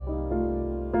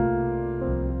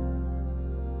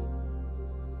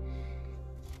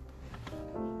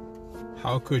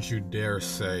How could you dare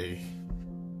say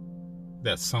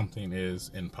that something is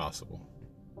impossible?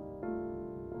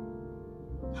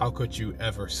 How could you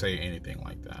ever say anything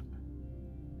like that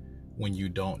when you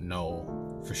don't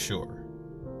know for sure?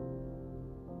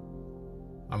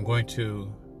 I'm going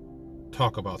to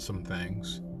talk about some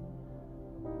things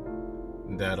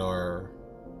that are,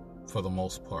 for the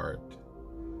most part,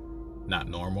 not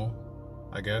normal,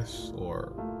 I guess,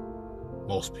 or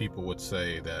most people would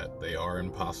say that they are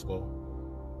impossible,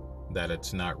 that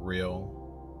it's not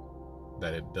real,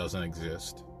 that it doesn't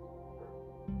exist.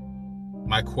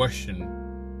 My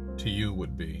question to you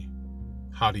would be,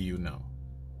 how do you know?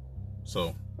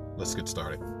 So let's get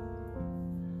started.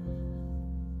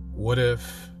 What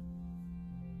if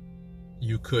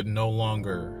you could no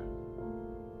longer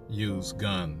use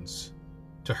guns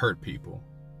to hurt people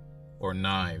or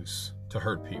knives to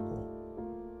hurt people?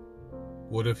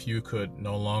 What if you could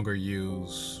no longer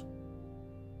use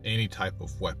any type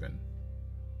of weapon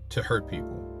to hurt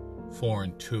people,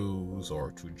 foreign tools,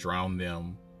 or to drown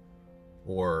them,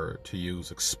 or to use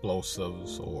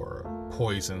explosives or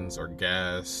poisons or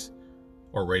gas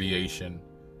or radiation?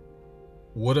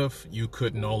 What if you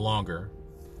could no longer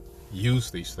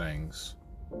use these things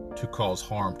to cause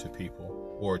harm to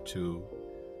people or to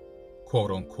quote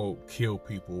unquote kill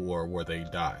people or where they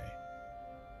die?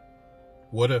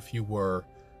 What if you were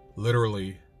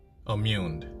literally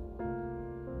immune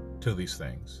to these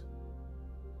things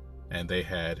and they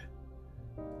had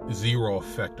zero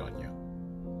effect on you?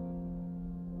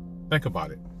 Think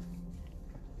about it.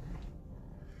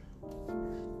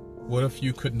 What if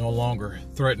you could no longer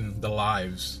threaten the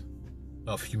lives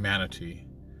of humanity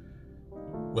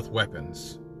with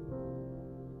weapons,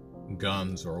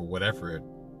 guns, or whatever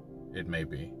it may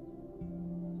be?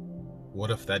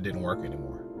 What if that didn't work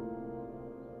anymore?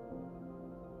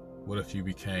 What if you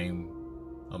became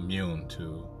immune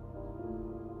to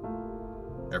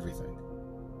everything?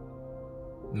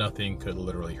 Nothing could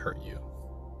literally hurt you.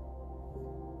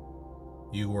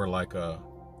 You were like a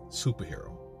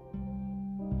superhero.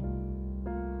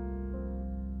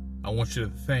 I want you to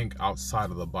think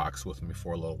outside of the box with me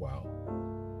for a little while.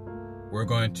 We're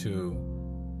going to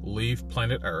leave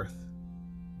planet Earth.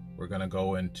 We're going to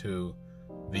go into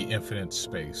the infinite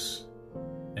space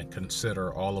and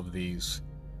consider all of these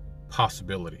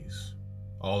possibilities,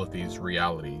 all of these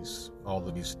realities, all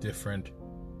of these different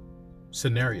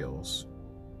scenarios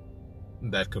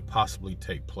that could possibly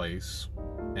take place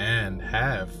and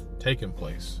have taken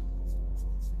place.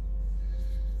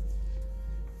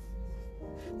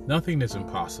 Nothing is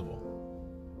impossible.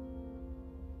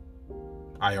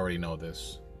 I already know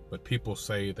this, but people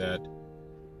say that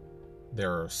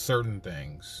there are certain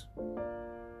things.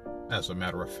 As a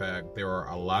matter of fact, there are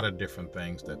a lot of different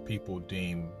things that people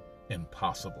deem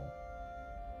impossible.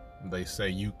 They say,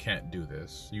 you can't do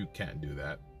this, you can't do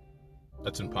that.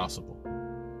 That's impossible.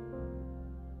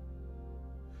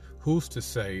 Who's to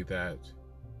say that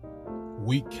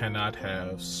we cannot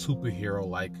have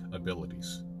superhero-like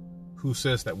abilities? Who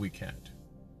says that we can't?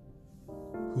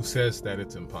 Who says that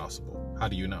it's impossible? How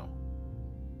do you know?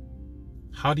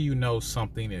 How do you know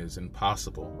something is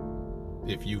impossible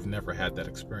if you've never had that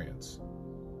experience?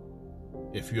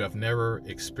 If you have never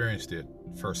experienced it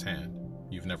firsthand,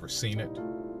 you've never seen it,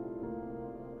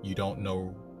 you don't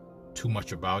know too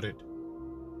much about it,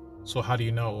 so how do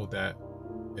you know that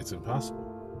it's impossible?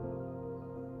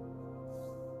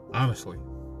 Honestly,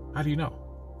 how do you know?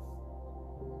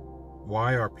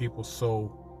 Why are people so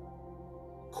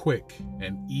quick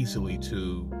and easily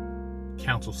to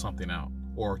cancel something out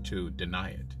or to deny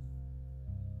it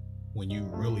when you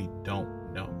really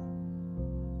don't know?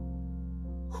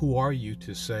 Who are you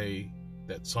to say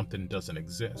that something doesn't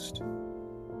exist?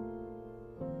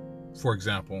 For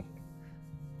example,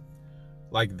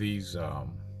 like these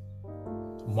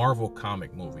Marvel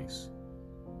comic movies.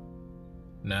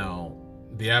 Now,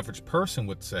 the average person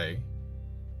would say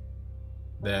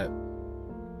that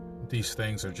these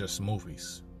things are just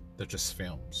movies. They're just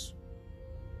films.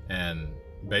 And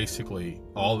basically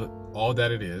all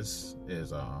that it is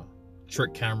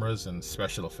trick cameras and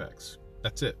special effects.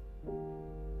 That's it.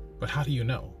 But how do you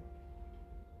know?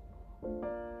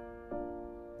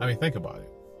 I mean, think about it.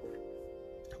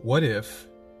 What if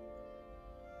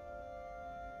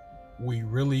we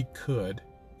really could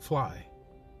fly?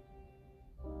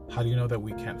 How do you know that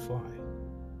we can't fly?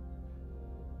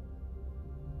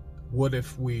 What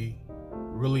if we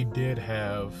really did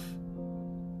have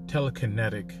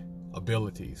telekinetic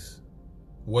abilities?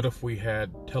 What if we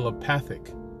had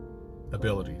telepathic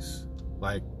abilities,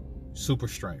 like super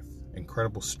strength,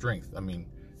 incredible strength?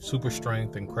 Super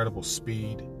strength, incredible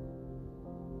speed,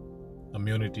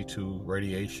 immunity to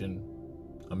radiation,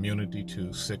 immunity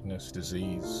to sickness,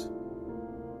 disease,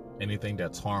 anything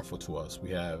that's harmful to us.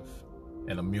 We have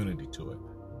an immunity to it.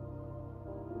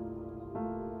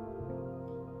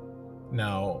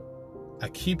 Now, I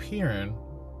keep hearing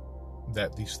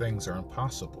that these things are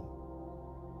impossible.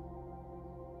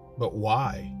 But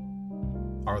why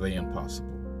are they impossible?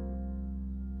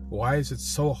 Why is it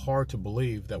so hard to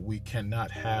believe that we cannot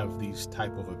have these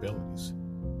type of abilities?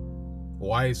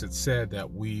 Why is it said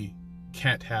that we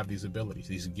can't have these abilities,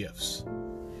 these gifts?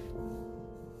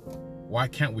 Why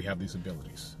can't we have these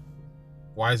abilities?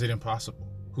 Why is it impossible?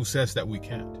 Who says that we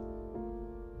can't?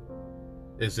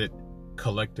 Is it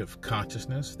collective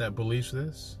consciousness that believes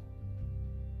this?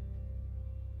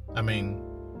 I mean,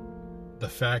 the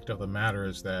fact of the matter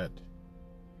is that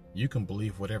you can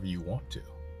believe whatever you want to.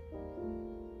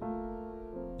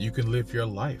 You can live your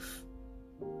life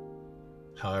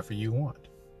however you want.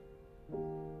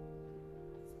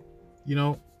 You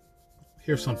know,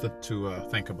 here's something to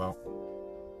think about.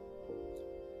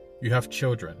 You have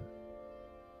children,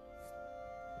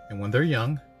 and when they're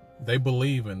young, they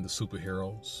believe in the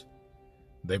superheroes.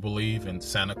 They believe in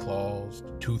Santa Claus,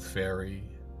 the Tooth Fairy,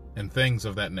 and things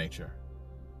of that nature.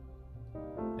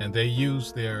 And they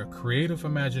use their creative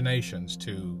imaginations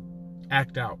to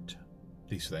act out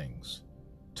these things,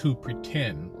 to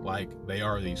pretend like they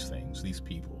are these things, these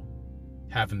people,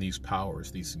 having these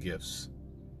powers, these gifts.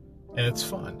 And it's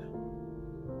fun.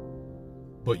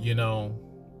 But you know,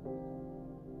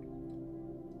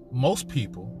 most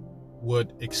people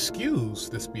would excuse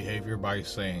this behavior by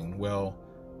saying, well,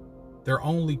 they're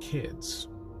only kids.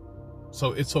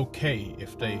 So it's okay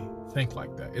if they think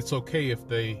like that. It's okay if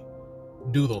they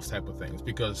do those type of things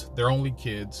because they're only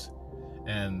kids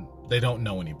and they don't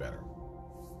know any better.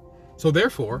 So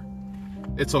therefore,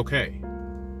 it's okay.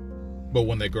 But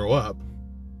when they grow up,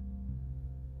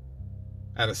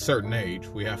 at a certain age,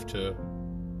 we have to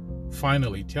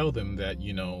finally tell them that,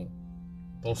 you know,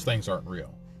 those things aren't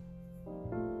real.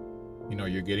 You know,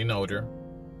 you're getting older,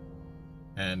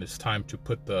 and it's time to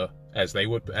put the, as they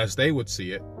would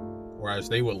see it, or as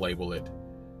they would label it,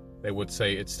 they would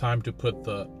say it's time to put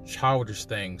the childish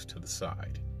things to the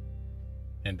side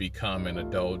and become an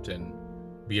adult and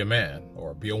be a man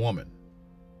or be a woman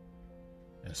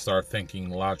and start thinking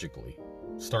logically,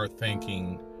 start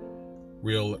thinking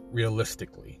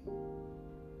realistically.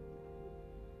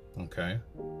 Okay?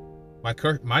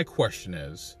 My question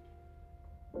is,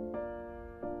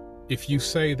 if you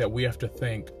say that we have to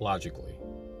think logically,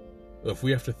 if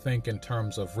we have to think in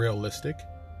terms of realistic,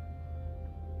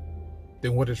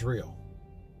 then what is real?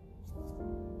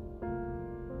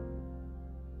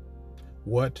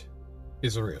 What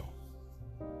is real?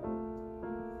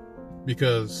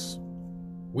 Because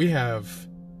we have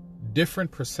different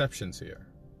perceptions here.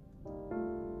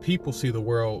 People see the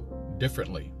world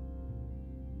differently.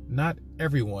 Not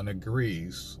everyone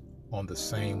agrees on the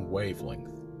same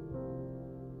wavelength.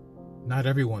 Not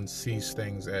everyone sees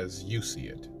things as you see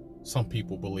it. Some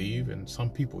people believe and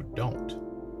some people don't.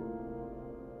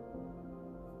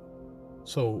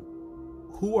 So,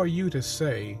 who are you to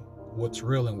say what's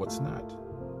real and what's not?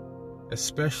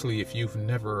 Especially if you've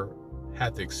never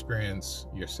had the experience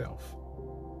yourself.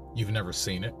 You've never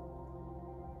seen it.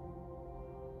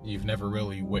 You've never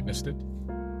really witnessed it.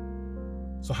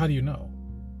 So how do you know?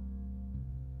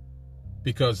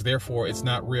 Because therefore it's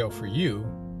not real for you,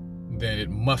 then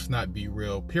it must not be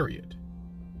real, period.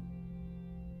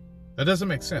 That doesn't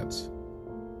make sense.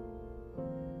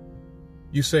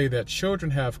 You say that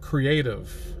children have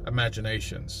creative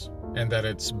imaginations and that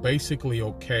it's basically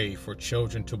okay for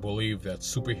children to believe that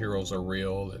superheroes are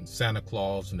real and Santa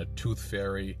Claus and the Tooth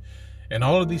Fairy and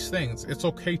all of these things. It's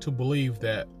okay to believe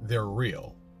that they're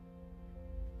real.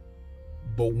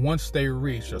 But once they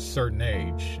reach a certain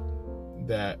age,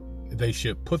 that they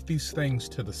should put these things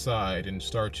to the side and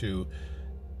start to,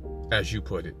 as you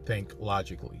put it, think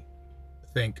logically,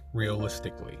 think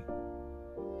realistically.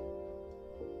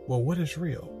 Well, what is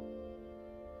real?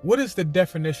 What is the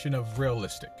definition of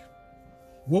realistic?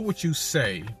 What would you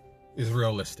say is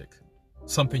realistic?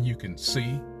 Something you can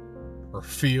see or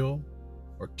feel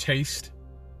or taste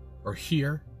or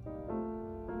hear?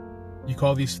 You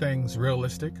call these things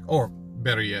realistic? Or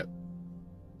better yet,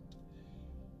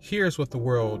 here's what the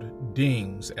world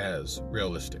deems as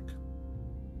realistic.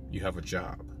 You have a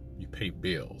job, you pay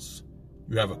bills,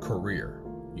 you have a career,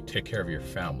 you take care of your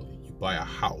family, you buy a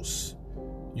house,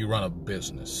 you run a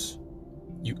business,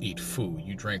 you eat food,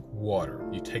 you drink water,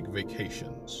 you take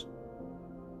vacations,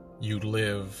 you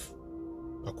live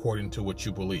according to what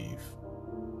you believe,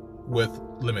 with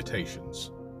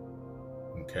limitations.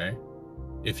 Okay?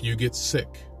 If you get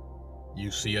sick,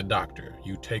 you see a doctor,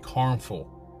 you take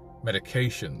harmful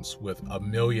medications with 1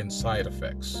 million side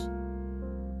effects.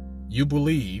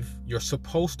 You're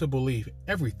supposed to believe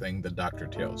everything the doctor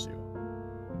tells you,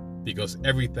 because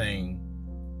everything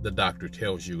the doctor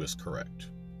tells you is correct,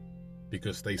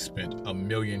 because they spent 1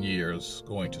 million years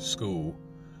going to school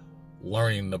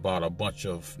learning about a bunch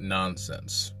of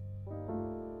nonsense.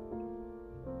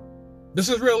 This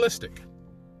is realistic.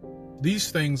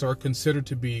 These things are considered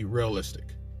to be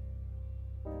realistic.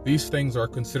 These things are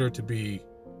considered to be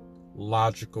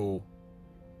logical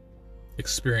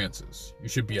experiences. You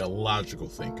should be a logical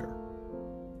thinker.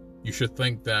 You should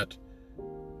think that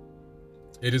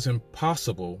it is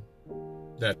impossible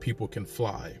that people can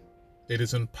fly. It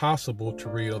is impossible to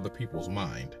read other people's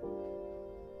mind.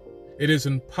 It is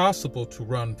impossible to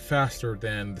run faster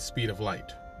than the speed of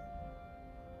light.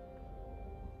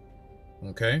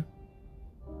 Okay?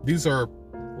 These are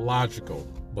logical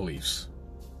beliefs.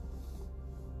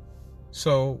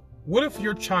 So, what if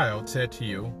your child said to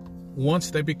you,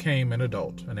 once they became an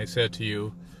adult, and they said to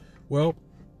you, well,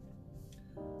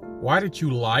 why did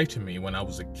you lie to me when I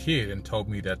was a kid and told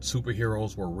me that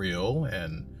superheroes were real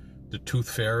and the Tooth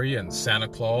Fairy and Santa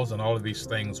Claus and all of these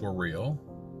things were real?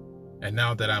 And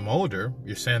now that I'm older,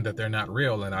 you're saying that they're not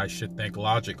real, and I should think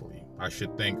logically. I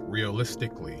should think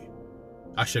realistically.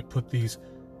 I should put these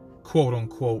quote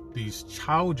unquote, these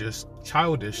childish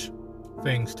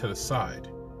things to the side.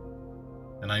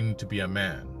 And I need to be a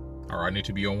man, or I need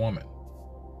to be a woman,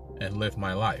 and live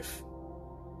my life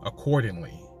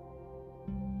accordingly.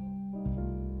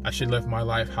 I should live my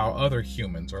life how other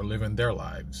humans are living their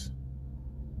lives.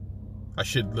 I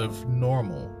should live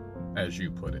normal, as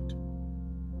you put it.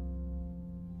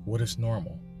 What is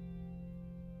normal?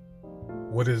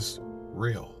 What is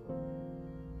real?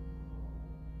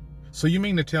 So you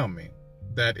mean to tell me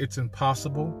that it's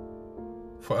impossible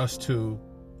for us to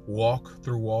walk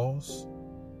through walls?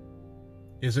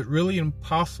 Is it really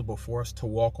impossible for us to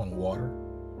walk on water?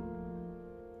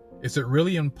 Is it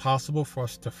really impossible for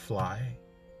us to fly?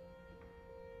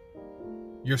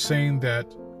 You're saying that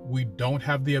we don't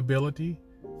have the ability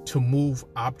to move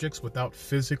objects without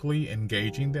physically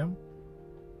engaging them?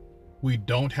 We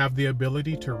don't have the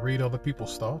ability to read other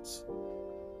people's thoughts?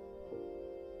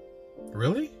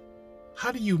 Really?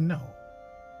 How do you know?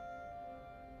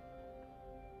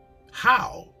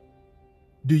 How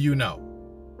do you know?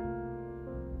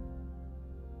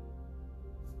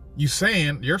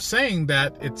 You're saying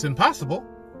that it's impossible.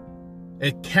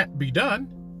 It can't be done.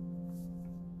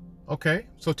 Okay,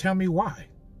 so tell me why.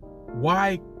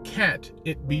 Why can't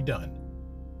it be done?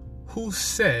 Who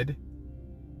said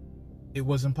it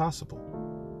was impossible?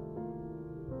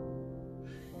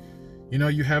 You know,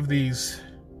 you have these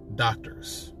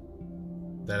doctors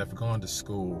that have gone to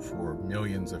school for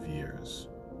millions of years,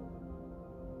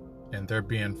 and they're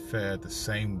being fed the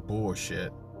same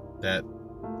bullshit that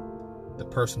the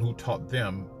person who taught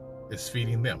them is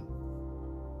feeding them.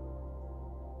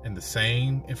 And the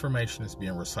same information is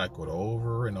being recycled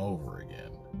over and over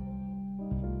again.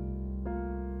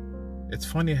 It's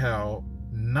funny how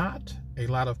not a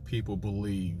lot of people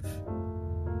believe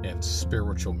in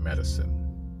spiritual medicine.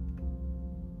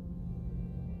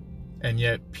 And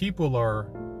yet people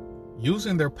are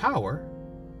using their power,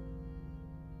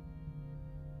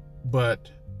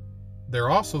 but they're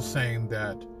also saying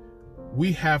that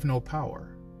we have no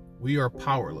power. We are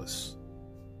powerless.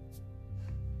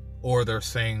 Or they're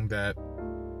saying that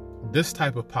this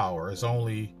type of power is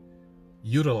only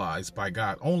utilized by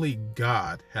God. Only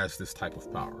God has this type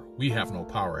of power. We have no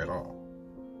power at all.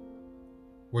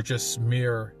 We're just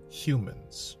mere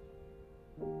humans.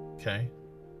 Okay?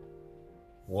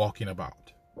 Walking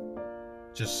about.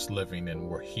 Just living, and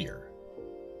we're here.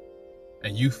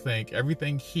 And you think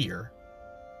everything here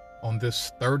on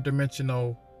this third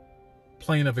dimensional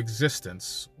plane of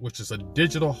existence, which is a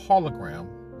digital hologram,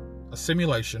 a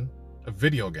simulation, a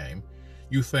video game,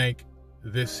 you think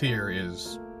this here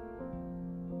is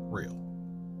real.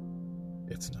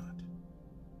 It's not.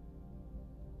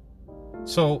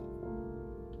 So,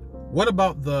 what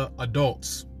about the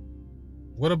adults?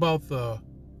 What about the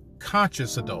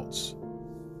conscious adults?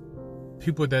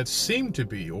 People that seem to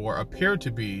be or appear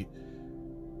to be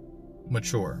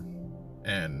mature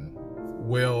and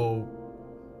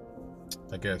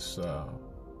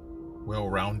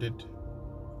well-rounded,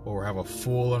 or have a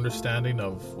full understanding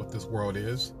of what this world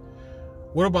is.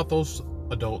 What about those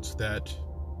adults that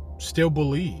still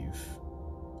believe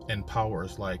in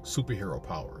powers like superhero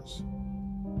powers,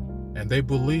 and they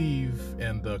believe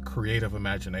in the creative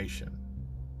imagination?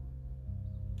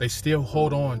 They still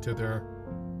hold on to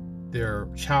their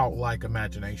childlike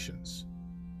imaginations,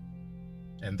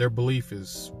 and their belief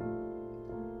is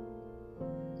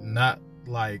not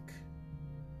like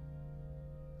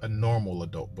a normal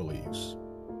adult believes.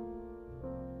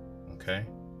 Okay?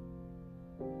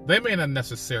 They may not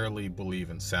necessarily believe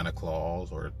in Santa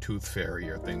Claus or Tooth Fairy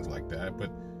or things like that,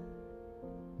 but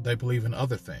they believe in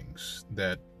other things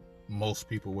that most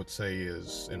people would say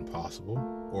is impossible,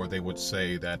 or they would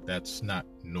say that that's not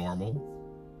normal,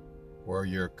 or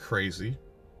you're crazy.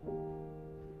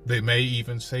 They may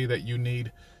even say that you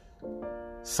need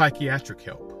psychiatric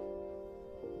help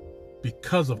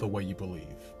because of the way you believe.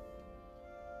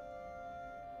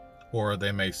 Or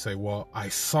they may say, well, I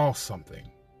saw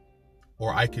something,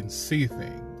 or I can see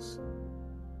things.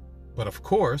 But of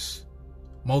course,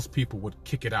 most people would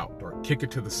kick it out or kick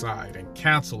it to the side and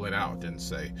cancel it out and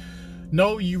say,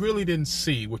 no, you really didn't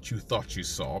see what you thought you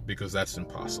saw, because that's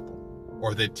impossible.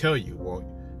 Or they tell you, well,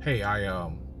 hey, I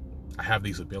have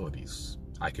these abilities.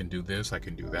 I can do this, I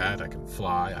can do that, I can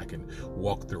fly, I can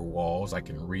walk through walls, I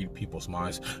can read people's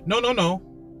minds. No.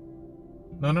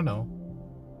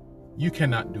 You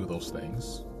cannot do those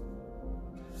things.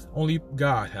 Only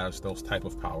God has those type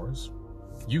of powers.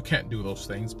 You can't do those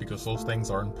things because those things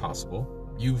are impossible.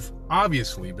 You've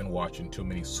obviously been watching too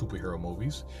many superhero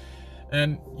movies,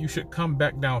 and you should come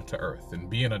back down to earth and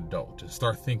be an adult and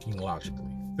start thinking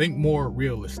logically. Think more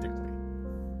realistically.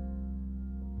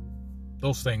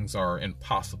 Those things are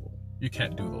impossible. You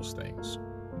can't do those things.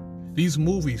 These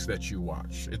movies that you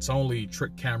watch, it's only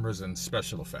trick cameras and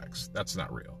special effects. That's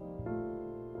not real.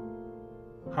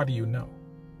 How do you know?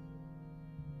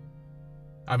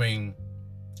 I mean,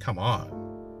 come on.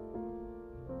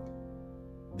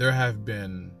 There have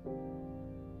been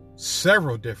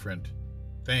several different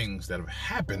things that have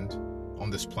happened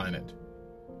on this planet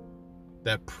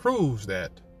that proves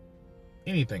that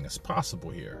anything is possible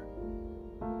here.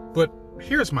 But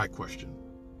here's my question.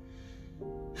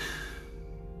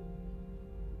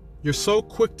 You're so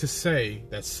quick to say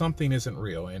that something isn't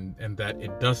real and that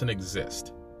it doesn't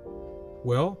exist.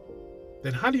 Well,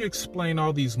 then how do you explain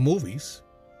all these movies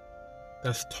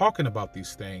that's talking about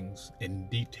these things in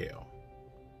detail?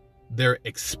 They're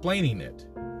explaining it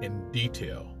in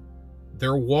detail.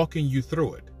 They're walking you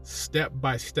through it step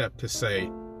by step to say,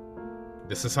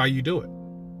 this is how you do it.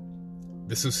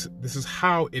 This is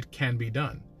how it can be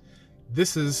done.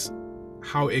 This is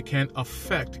how it can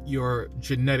affect your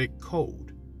genetic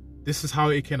code. This is how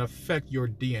it can affect your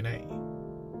DNA.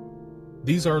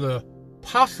 These are the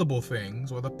possible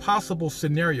things or the possible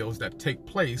scenarios that take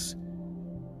place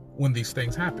when these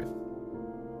things happen.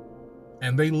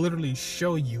 And they literally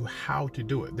show you how to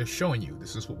do it. They're showing you,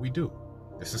 this is what we do.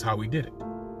 This is how we did it.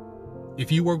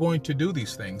 If you were going to do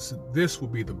these things, this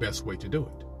would be the best way to do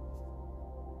it.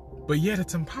 But yet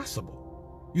it's impossible.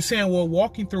 You're saying, well,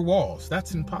 walking through walls,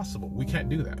 that's impossible. We can't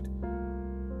do that.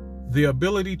 The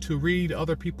ability to read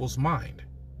other people's mind,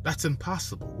 that's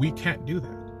impossible. We can't do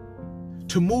that.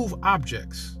 To move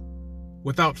objects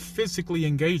without physically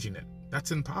engaging it,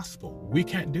 that's impossible. We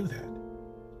can't do that.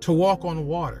 To walk on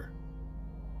water,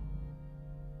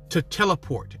 to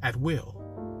teleport at will,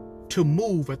 to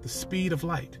move at the speed of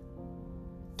light,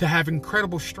 to have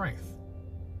incredible strength.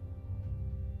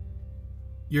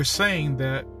 You're saying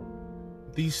that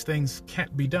these things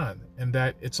can't be done and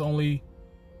that it's only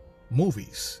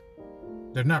movies.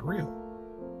 They're not real.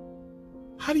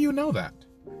 How do you know that?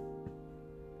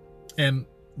 And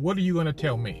what are you going to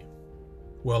tell me?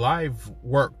 Well, I've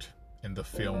worked in the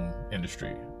film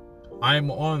industry. I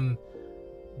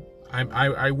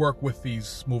work with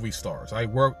these movie stars. I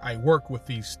work with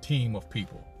these team of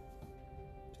people.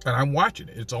 And I'm watching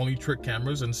it. It's only trick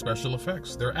cameras and special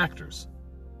effects. They're actors.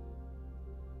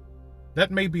 That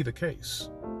may be the case.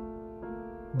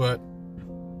 But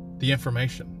the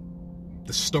information,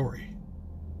 the story,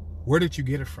 where did you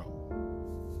get it from?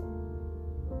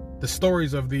 The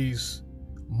stories of these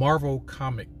Marvel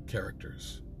comic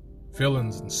characters,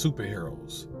 villains and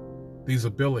superheroes, these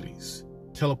abilities,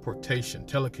 teleportation,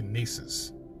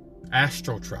 telekinesis,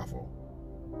 astral travel,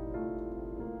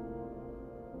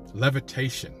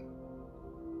 levitation.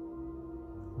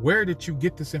 Where did you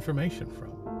get this information from?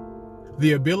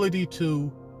 The ability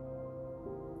to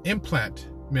implant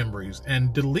memories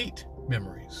and delete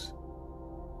memories.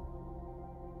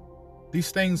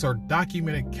 These things are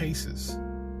documented cases.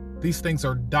 These things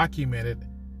are documented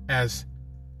as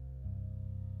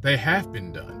they have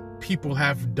been done. People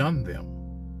have done them.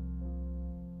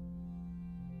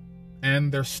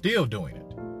 And they're still doing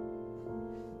it.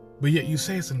 But yet you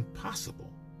say it's impossible.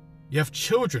 You have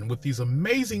children with these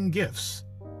amazing gifts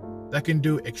that can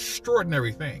do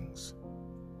extraordinary things.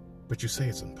 But you say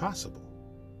it's impossible.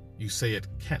 You say it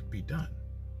can't be done.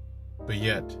 But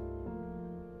yet,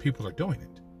 people are doing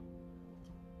it.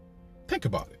 Think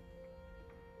about it.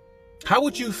 How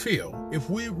would you feel if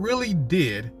we really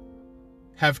did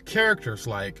have characters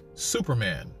like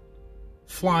Superman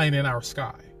flying in our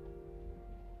sky?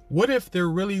 What if there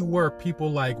really were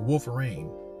people like Wolverine,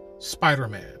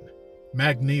 Spider-Man,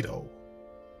 Magneto,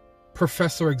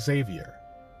 Professor Xavier,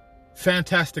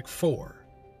 Fantastic Four?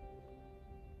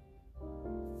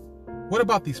 What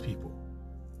about these people?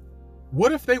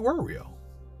 What if they were real?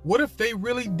 What if they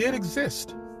really did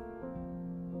exist?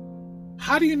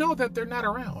 How do you know that they're not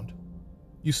around?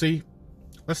 You see,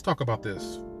 let's talk about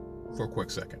this for a quick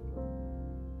second.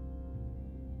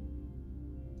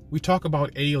 We talk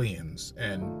about aliens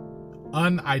and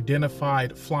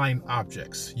unidentified flying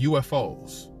objects,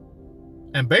 UFOs.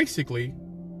 And basically,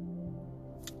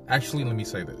 actually, let me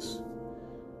say this.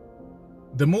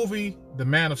 The movie, The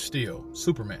Man of Steel,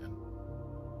 Superman.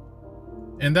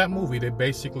 In that movie, they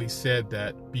basically said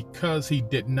that because he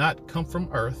did not come from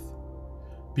Earth,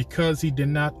 because he did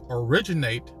not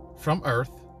originate from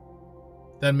Earth,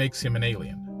 that makes him an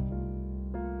alien.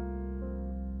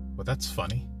 Well, that's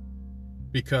funny,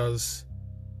 because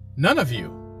none of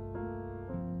you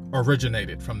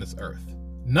originated from this Earth.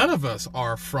 None of us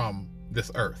are from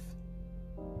this Earth.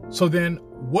 So then,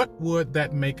 what would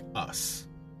that make us?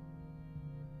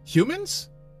 Humans?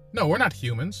 No, we're not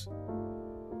humans.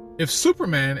 If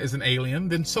Superman is an alien,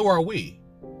 then so are we.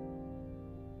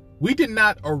 We did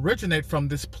not originate from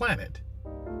this planet.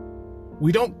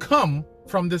 We don't come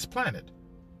from this planet.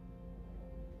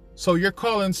 So you're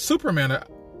calling Superman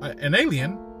an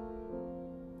alien?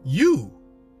 You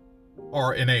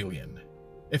are an alien.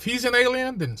 If he's an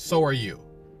alien, then so are you.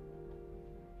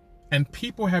 And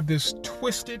people have this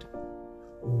twisted,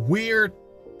 weird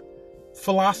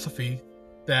philosophy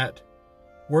that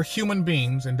we're human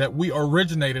beings and that we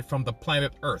originated from the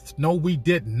planet Earth. No, we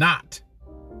did not.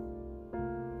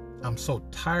 I'm so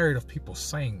tired of people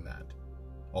saying that.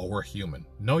 Oh, we're human.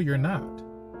 No, you're not.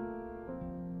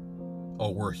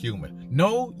 Oh, we're human.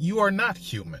 No, you are not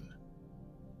human.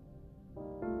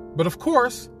 But of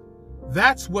course,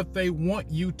 that's what they want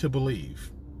you to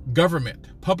believe. Government,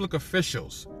 public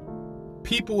officials,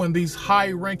 people in these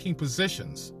high-ranking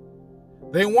positions,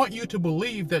 they want you to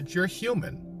believe that you're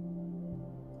human.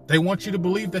 They want you to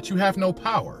believe that you have no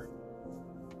power.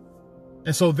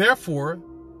 And so therefore,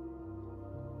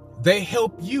 they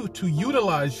help you to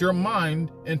utilize your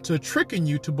mind into tricking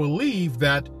you to believe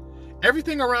that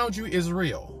everything around you is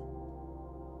real.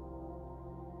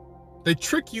 They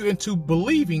trick you into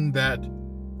believing that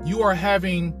you are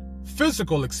having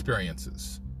physical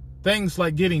experiences. Things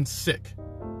like getting sick,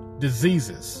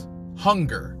 diseases,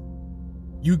 hunger.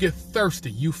 You get thirsty,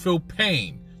 you feel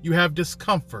pain, you have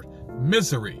discomfort,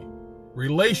 misery,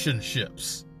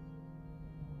 relationships.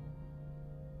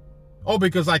 Oh,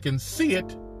 because I can see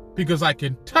it, because I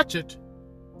can touch it,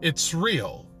 it's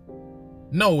real.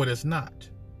 No, it is not.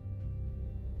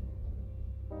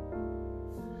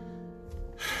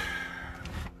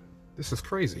 This is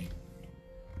crazy.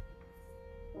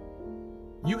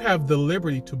 You have the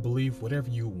liberty to believe whatever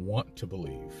you want to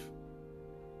believe.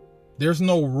 There's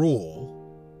no rule.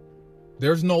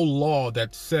 There's no law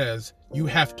that says you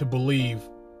have to believe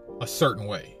a certain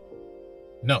way.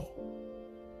 No.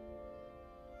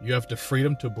 You have the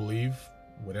freedom to believe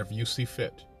whatever you see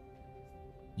fit.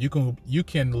 You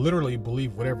can literally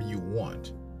believe whatever you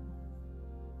want.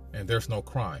 And there's no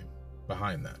crime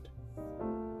behind that.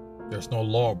 There's no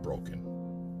law broken.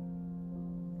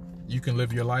 You can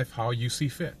live your life how you see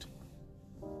fit.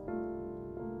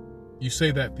 You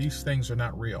say that these things are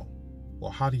not real.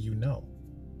 Well, how do you know?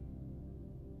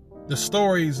 The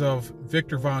stories of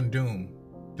Victor Von Doom,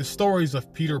 the stories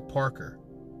of Peter Parker,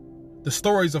 the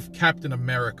stories of Captain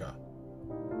America,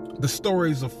 the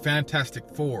stories of Fantastic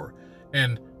Four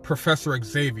and Professor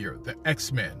Xavier, the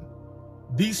X-Men.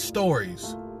 These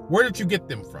stories, where did you get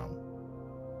them from?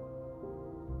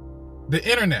 The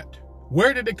internet,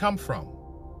 where did it come from?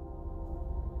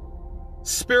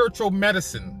 Spiritual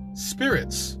medicine,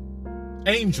 spirits,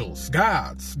 angels,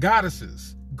 gods,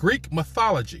 goddesses, Greek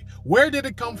mythology, where did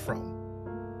it come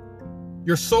from?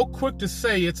 You're so quick to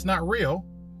say it's not real.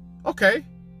 Okay,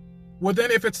 well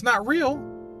then if it's not real,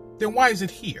 then why is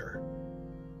it here?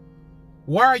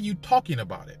 Why are you talking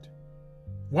about it?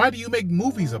 Why do you make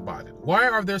movies about it? Why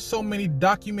are there so many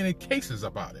documented cases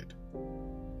about it?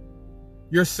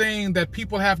 You're saying that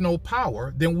people have no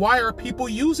power, then why are people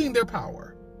using their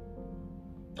power?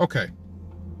 Okay.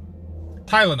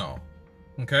 Tylenol,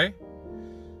 okay?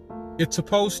 It's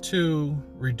supposed to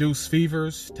reduce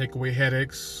fevers, take away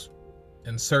headaches,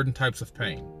 and certain types of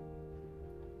pain.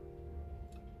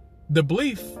 The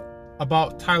belief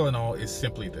about Tylenol is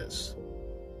simply this.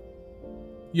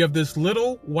 You have this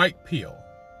little white pill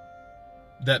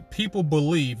that people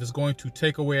believe is going to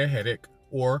take away a headache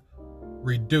or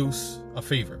reduce a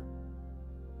fever.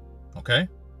 Okay?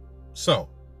 So,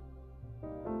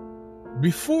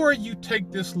 before you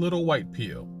take this little white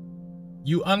pill,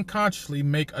 you unconsciously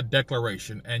make a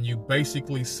declaration and you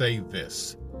basically say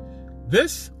this.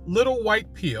 This little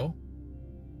white pill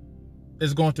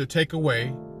is going to take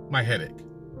away my headache.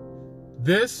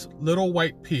 This little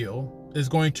white pill is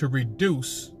going to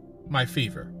reduce my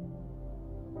fever.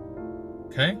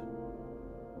 Okay?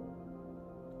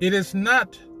 It is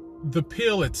not the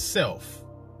pill itself.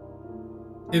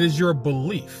 It is your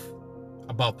belief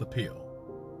about the pill,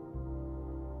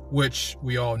 which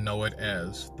we all know it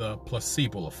as the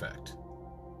placebo effect.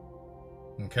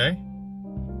 Okay?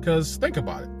 Because think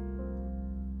about it.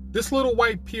 This little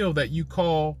white pill that you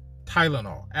call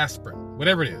Tylenol, aspirin,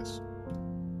 whatever it is,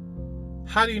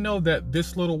 how do you know that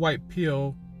this little white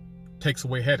pill takes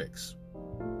away headaches?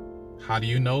 How do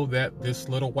you know that this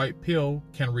little white pill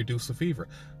can reduce a fever?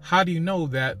 How do you know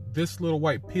that this little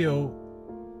white pill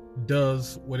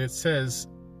does what it says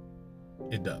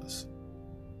it does?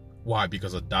 Why?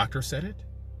 Because a doctor said it?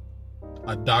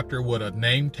 A doctor with a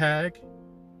name tag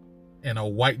and a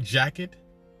white jacket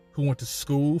who went to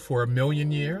school for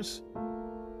 1,000,000 years?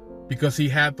 Because he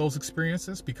had those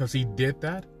experiences? Because he did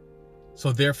that?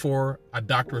 So therefore, a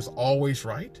doctor is always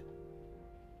right?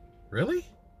 Really?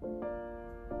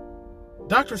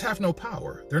 Doctors have no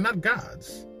power. They're not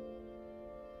gods.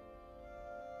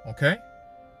 Okay?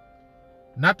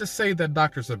 Not to say that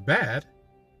doctors are bad.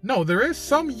 No, there is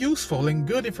some useful and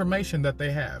good information that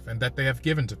they have and that they have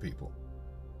given to people.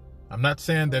 I'm not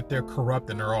saying that they're corrupt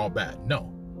and they're all bad.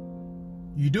 No.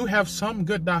 You do have some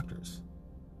good doctors.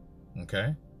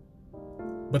 Okay?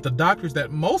 But the doctors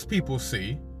that most people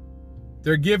see,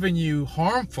 they're giving you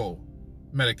harmful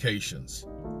medications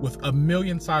with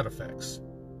 1,000,000 side effects.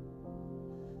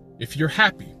 If you're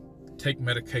happy, take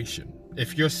medication.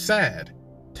 If you're sad,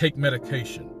 take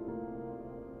medication.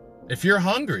 If you're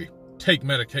hungry, take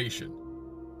medication.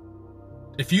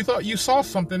 If you thought you saw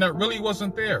something that really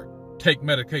wasn't there, take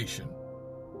medication.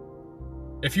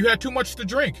 If you had too much to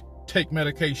drink, take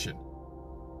medication.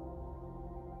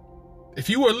 If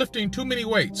you were lifting too many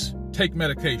weights, take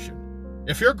medication.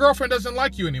 If your girlfriend doesn't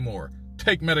like you anymore,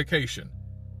 take medication.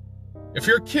 If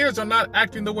your kids are not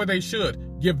acting the way they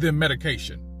should, give them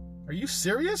medication. Are you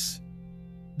serious?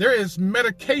 There is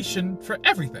medication for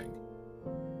everything.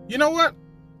 You know what?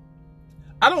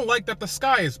 I don't like that the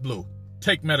sky is blue.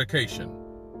 Take medication.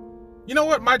 You know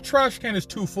what? My trash can is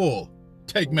too full.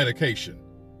 Take medication.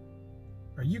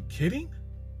 Are you kidding?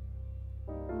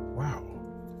 Wow.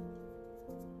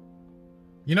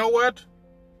 You know what?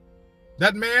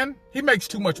 That man, he makes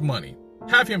too much money.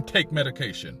 Have him take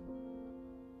medication.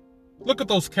 Look at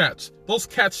those cats. Those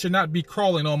cats should not be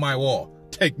crawling on my wall.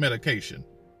 Take medication.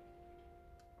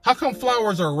 How come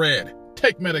flowers are red?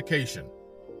 Take medication.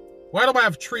 Why do I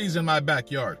have trees in my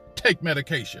backyard? Take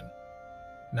medication.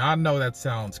 Now, I know that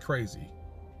sounds crazy,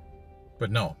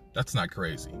 but no, that's not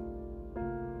crazy.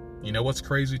 You know what's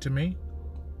crazy to me?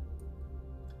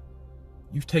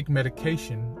 You take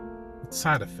medication with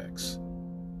side effects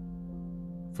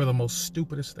for the most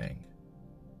stupidest thing.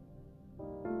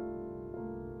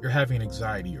 You're having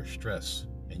anxiety or stress,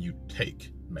 and you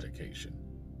take medication.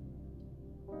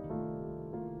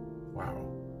 Wow.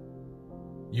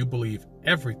 You believe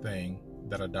everything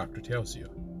that a doctor tells you.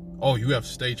 Oh, you have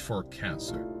stage 4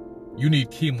 cancer. You need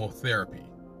chemotherapy.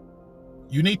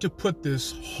 You need to put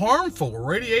this harmful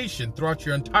radiation throughout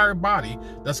your entire body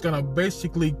that's going to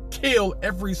basically kill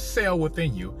every cell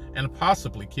within you and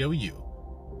possibly kill you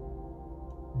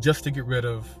just to get rid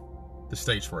of the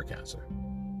stage 4 cancer.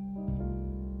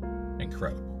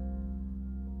 Incredible.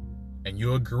 And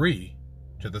you agree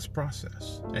to this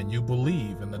process and you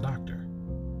believe in the doctor.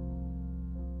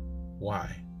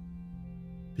 Why?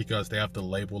 Because they have the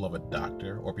label of a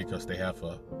doctor, or because they have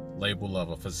a label of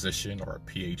a physician or a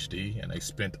PhD and they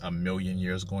spent 1,000,000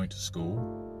 years going to school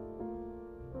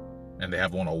and they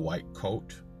have on a white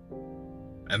coat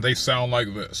and they sound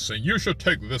like this and you should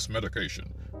take this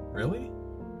medication. Really?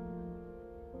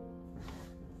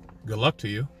 Good luck to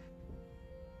you.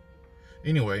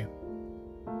 Anyway,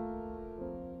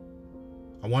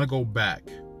 I want to go back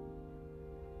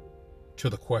to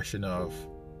the question of,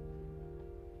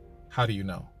 how do you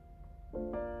know?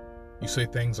 You say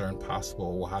things are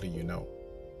impossible. Well, how do you know?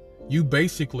 You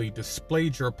basically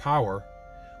displayed your power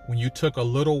when you took a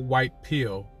little white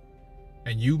pill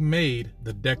and you made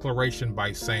the declaration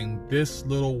by saying, this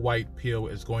little white pill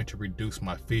is going to reduce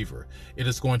my fever. It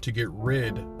is going to get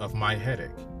rid of my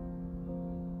headache.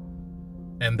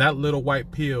 And that little white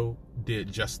pill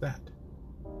did just that.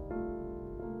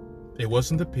 It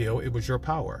wasn't the pill, it was your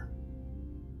power.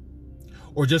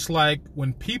 Or just like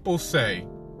when people say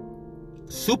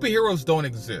superheroes don't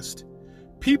exist,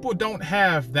 people don't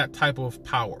have that type of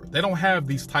power. They don't have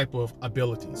these type of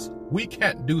abilities. We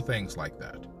can't do things like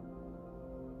that.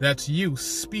 That's you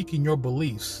speaking your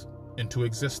beliefs into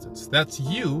existence. That's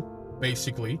you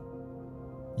basically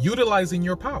utilizing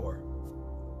your power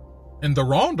in the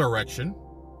wrong direction,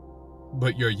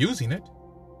 but you're using it.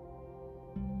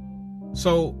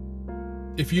 So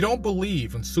if you don't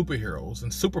believe in superheroes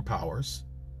and superpowers,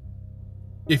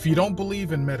 if you don't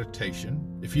believe in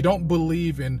meditation, if you don't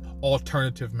believe in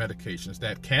alternative medications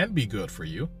that can be good for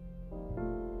you,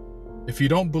 if you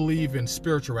don't believe in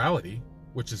spirituality,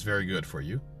 which is very good for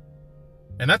you,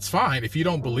 and that's fine if you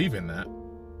don't believe in that,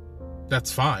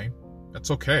 that's fine,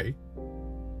 that's okay,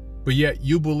 but yet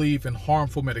you believe in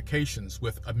harmful medications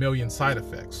with a million side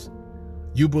effects.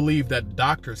 You believe that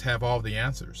doctors have all the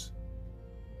answers.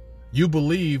 You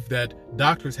believe that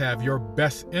doctors have your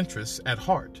best interests at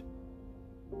heart.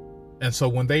 And so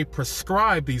when they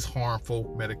prescribe these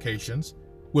harmful medications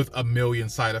with a million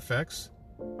side effects,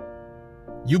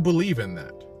 you believe in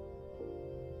that.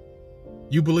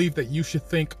 You believe that you should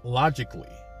think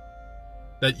logically,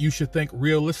 that you should think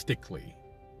realistically,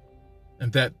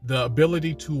 and that the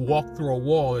ability to walk through a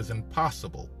wall is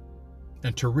impossible,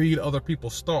 and to read other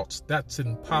people's thoughts, that's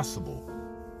impossible.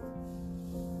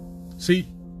 See,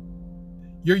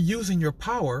 you're using your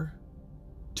power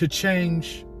to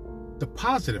change the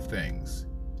positive things,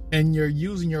 and you're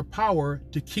using your power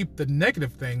to keep the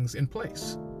negative things in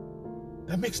place.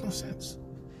 That makes no sense.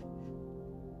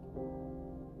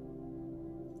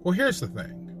 Well, here's the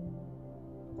thing.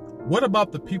 What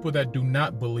about the people that do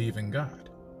not believe in God?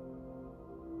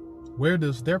 Where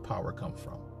does their power come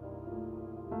from?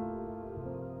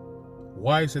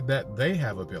 Why is it that they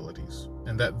have abilities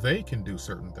and that they can do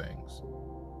certain things?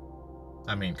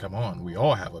 I mean, come on, we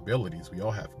all have abilities, we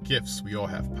all have gifts, we all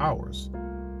have powers.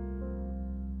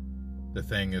 The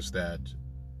thing is that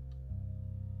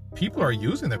people are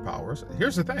using their powers.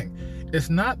 Here's the thing. It's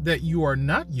not that you are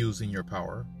not using your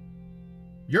power.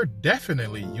 You're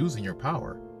definitely using your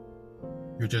power.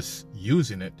 You're just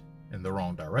using it in the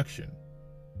wrong direction.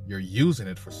 You're using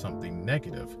it for something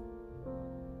negative.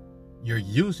 You're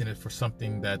using it for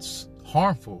something that's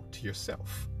harmful to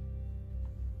yourself.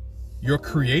 You're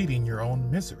creating your own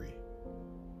misery.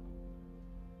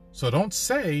 So don't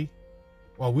say,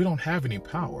 well, we don't have any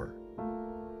power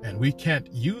and we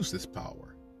can't use this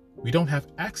power. We don't have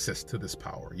access to this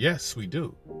power. Yes, we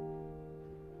do.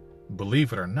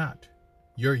 Believe it or not,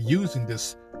 you're using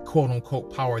this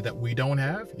quote-unquote power that we don't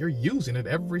have. You're using it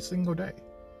every single day.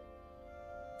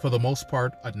 For the most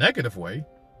part, a negative way,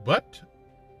 but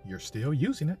you're still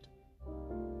using it.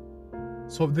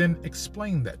 So then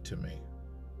explain that to me.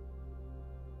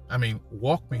 I mean,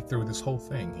 walk me through this whole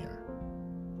thing here.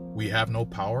 We have no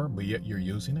power, but yet you're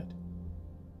using it.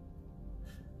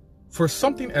 For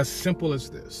something as simple as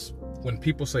this, when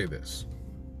people say this,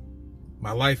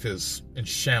 my life is in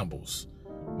shambles.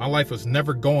 My life is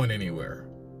never going anywhere.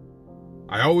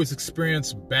 I always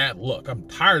experience bad luck. I'm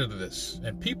tired of this.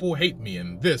 And people hate me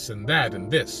and this and that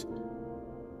and this.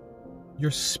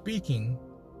 You're speaking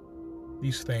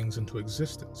these things into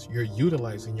existence. You're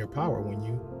utilizing your power when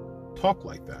you talk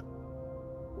like that.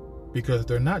 Because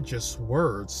they're not just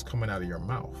words coming out of your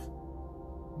mouth.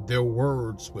 They're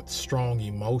words with strong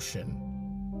emotion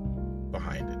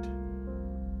behind it.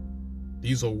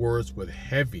 These are words with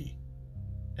heavy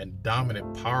and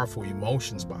dominant, powerful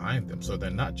emotions behind them. So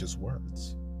they're not just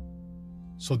words.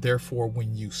 So therefore,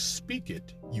 when you speak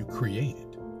it, you create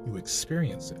it. You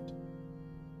experience it.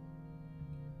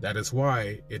 That is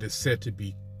why it is said to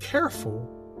be careful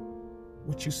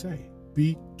what you say.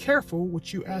 Be careful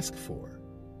what you ask for.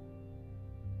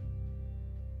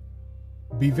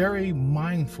 Be very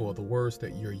mindful of the words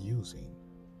that you're using.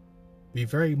 Be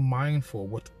very mindful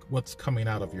what's coming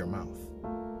out of your mouth.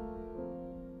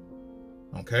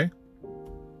 Okay?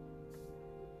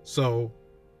 So,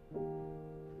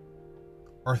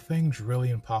 are things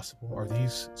really impossible? Are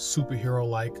these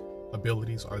superhero-like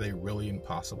abilities, are they really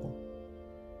impossible?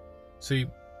 See,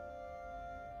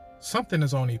 something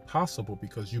is only possible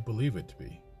because you believe it to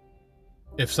be.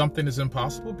 If something is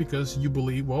impossible because you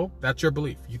believe, well, that's your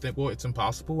belief. You think, well, it's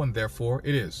impossible, and therefore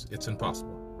it is. It's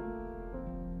impossible.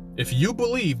 If you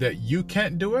believe that you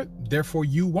can't do it, therefore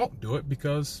you won't do it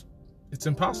because it's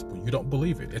impossible. You don't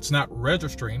believe it. It's not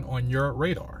registering on your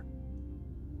radar.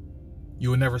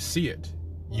 You will never see it.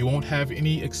 You won't have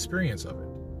any experience of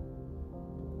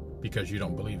it because you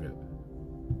don't believe it.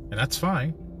 And that's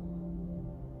fine.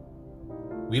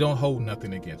 We don't hold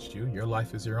nothing against you. Your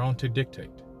life is your own to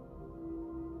dictate.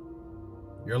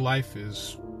 Your life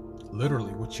is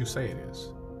literally what you say it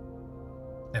is.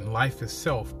 And life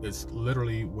itself is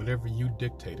literally whatever you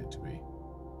dictate it to be.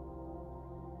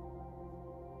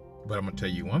 But I'm going to tell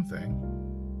you one thing.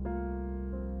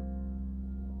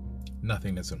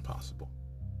 Nothing is impossible.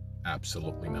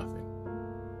 Absolutely nothing.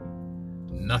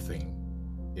 Nothing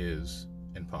is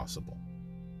impossible.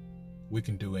 We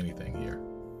can do anything here.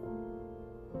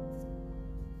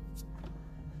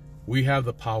 We have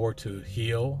the power to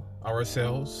heal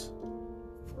ourselves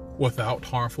without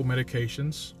harmful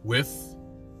medications, with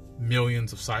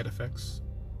millions of side effects.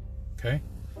 Okay?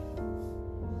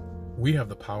 We have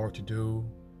the power to do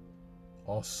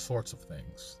all sorts of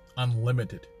things,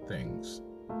 unlimited things.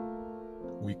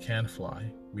 We can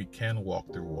fly, we can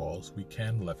walk through walls, we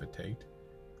can levitate,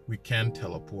 we can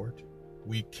teleport,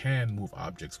 we can move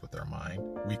objects with our mind,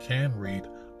 we can read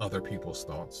other people's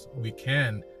thoughts, we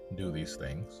can do these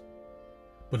things.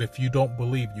 But if you don't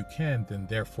believe you can, then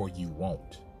therefore you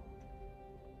won't.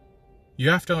 You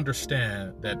have to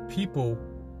understand that people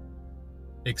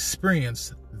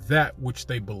experience that which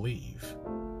they believe.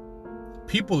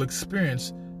 People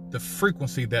experience the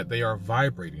frequency that they are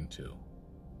vibrating to.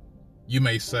 You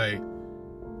may say,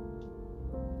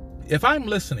 if I'm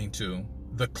listening to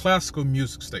the classical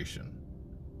music station,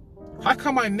 how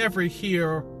come I never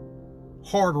hear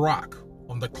hard rock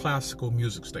on the classical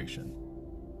music station?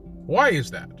 Why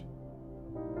is that?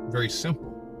 Very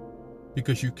simple.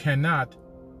 Because you cannot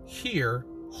hear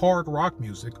hard rock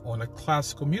music on a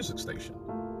classical music station.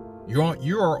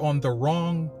 You are on the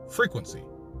wrong frequency.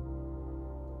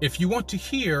 If you want to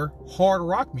hear hard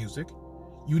rock music,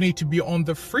 you need to be on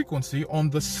the frequency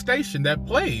on the station that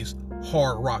plays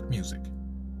hard rock music.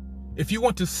 If you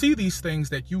want to see these things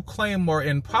that you claim are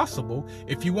impossible,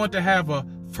 if you want to have a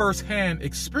first-hand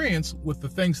experience with the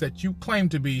things that you claim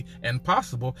to be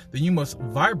impossible, then you must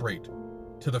vibrate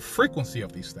to the frequency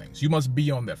of these things. You must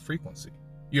be on that frequency.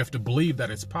 You have to believe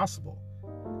that it's possible.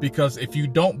 Because if you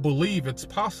don't believe it's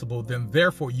possible, then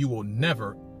therefore you will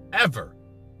never, ever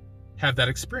have that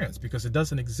experience, because it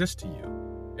doesn't exist to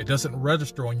you. It doesn't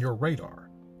register on your radar.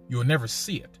 You'll never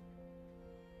see it.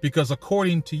 Because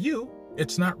according to you,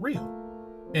 it's not real.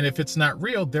 And if it's not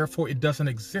real, therefore it doesn't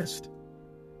exist.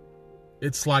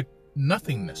 It's like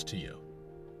nothingness to you.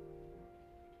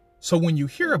 So when you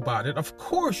hear about it, of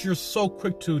course you're so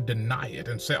quick to deny it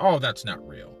and say, oh, that's not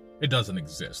real. It doesn't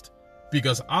exist.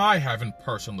 Because I haven't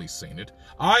personally seen it.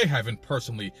 I haven't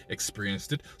personally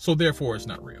experienced it. So therefore it's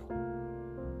not real.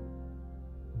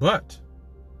 But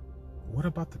what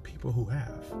about the people who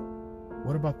have?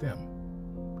 What about them?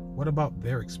 What about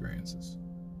their experiences?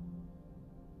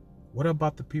 What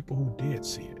about the people who did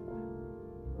see it?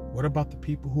 What about the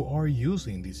people who are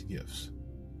using these gifts?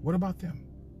 What about them?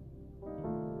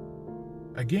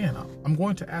 Again, I'm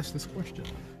going to ask this question.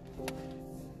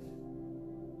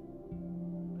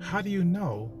 How do you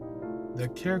know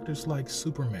that characters like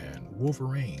Superman,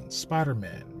 Wolverine,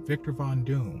 Spider-Man, Victor Von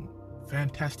Doom,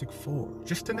 Fantastic Four,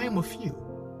 just to name a few,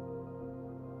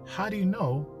 how do you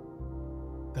know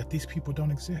that these people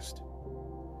don't exist?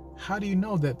 How do you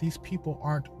know that these people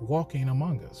aren't walking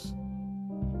among us?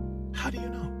 How do you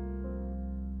know?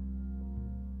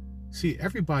 See,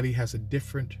 everybody has a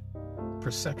different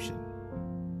perception.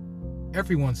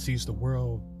 Everyone sees the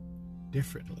world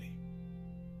differently.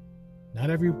 Not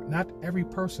every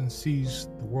person sees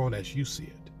the world as you see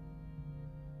it.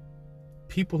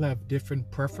 People have different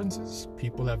preferences.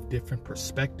 People have different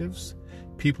perspectives.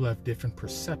 People have different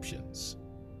perceptions.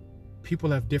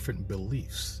 People have different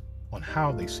beliefs on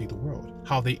how they see the world,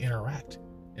 how they interact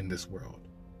in this world.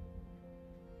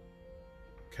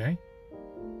 Okay?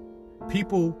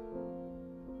 People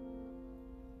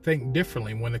think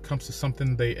differently when it comes to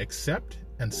something they accept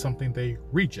and something they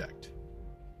reject.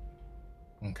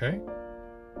 Okay?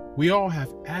 We all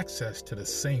have access to the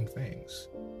same things,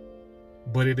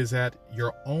 but it is at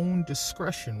your own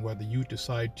discretion whether you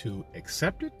decide to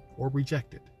accept it or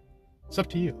reject it. It's up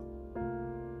to you.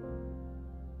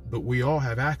 But we all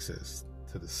have access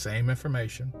to the same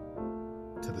information,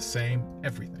 to the same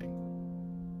everything.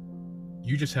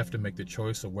 You just have to make the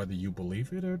choice of whether you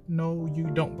believe it or no, you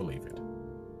don't believe it.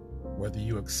 Whether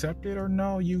you accept it or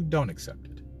no, you don't accept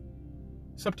it.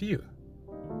 It's up to you.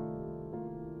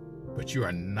 But you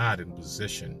are not in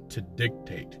position to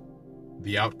dictate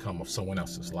the outcome of someone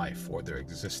else's life or their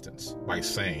existence by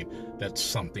saying that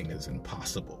something is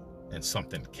impossible and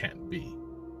something can't be.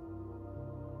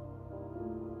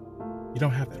 You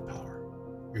don't have that power.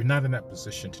 You're not in that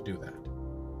position to do that.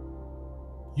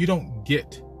 You don't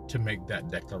get to make that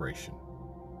declaration,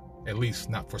 at least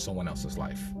not for someone else's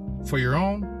life. For your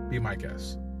own, be my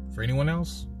guest. For anyone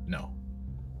else, no.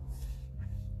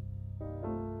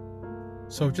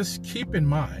 So just keep in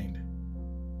mind,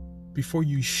 before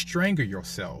you strangle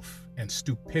yourself in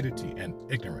stupidity and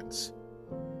ignorance,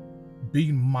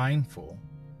 be mindful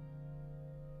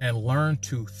and learn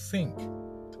to think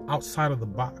outside of the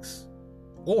box.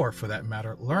 Or, for that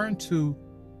matter, learn to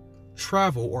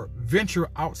travel or venture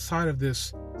outside of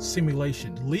this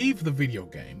simulation. Leave the video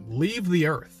game, leave the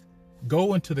earth,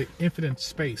 go into the infinite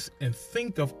space and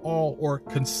think of all, or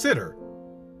consider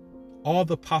all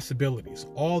the possibilities,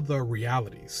 all the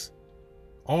realities,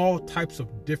 all types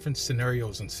of different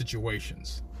scenarios and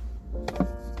situations.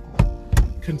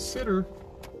 Consider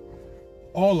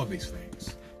all of these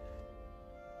things.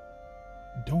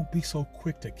 Don't be so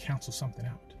quick to cancel something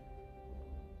out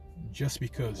just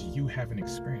because you haven't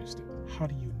experienced it. How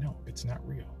do you know it's not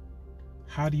real?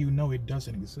 How do you know it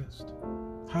doesn't exist?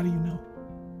 How do you know?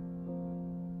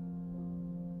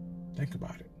 Think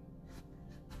about it.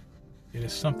 It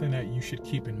is something that you should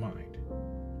keep in mind.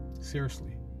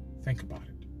 Seriously, think about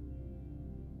it.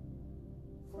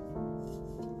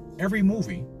 Every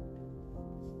movie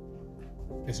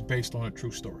is based on a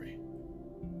true story.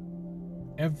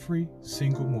 Every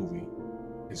single movie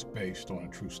is based on a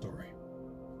true story.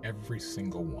 Every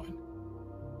single one.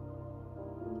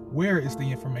 Where is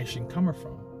the information coming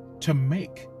from to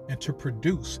make and to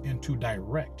produce and to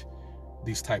direct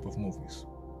these type of movies?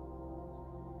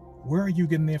 Where are you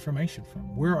getting the information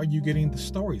from? Where are you getting the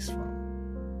stories from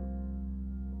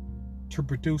to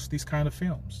produce these kind of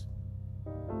films?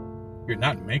 You're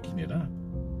not making it up.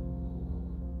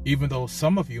 Even though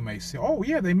some of you may say, oh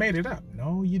yeah, they made it up.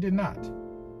 No, you did not.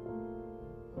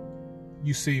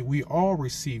 You see, we all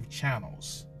receive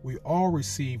channels. We all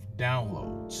receive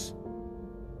downloads.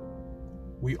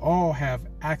 We all have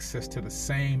access to the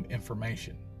same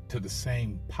information, to the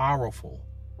same powerful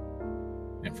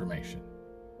information.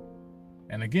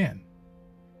 And again,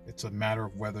 it's a matter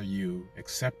of whether you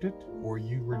accept it or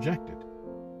you reject it.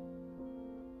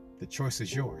 The choice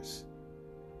is yours.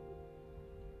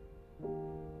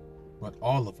 But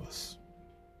all of us,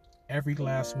 every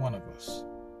last one of us,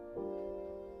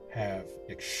 have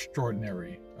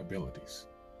extraordinary abilities.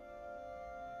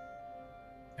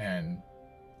 And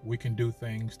we can do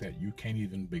things that you can't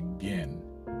even begin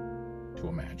to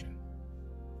imagine.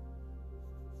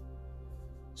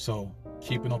 So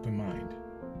keep an open mind.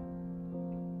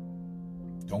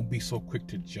 Don't be so quick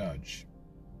to judge.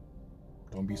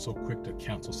 Don't be so quick to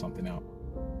cancel something out.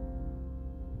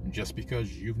 Just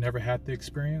because you've never had the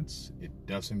experience, it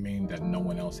doesn't mean that no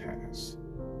one else has.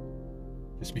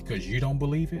 Just because you don't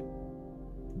believe it,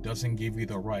 doesn't give you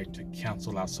the right to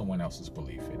cancel out someone else's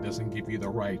belief. It doesn't give you the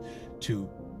right to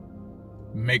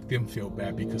make them feel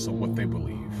bad because of what they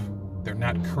believe. They're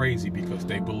not crazy because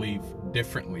they believe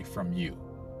differently from you.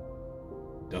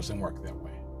 Doesn't work that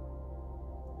way.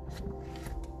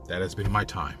 That has been my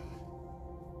time.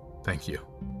 Thank you.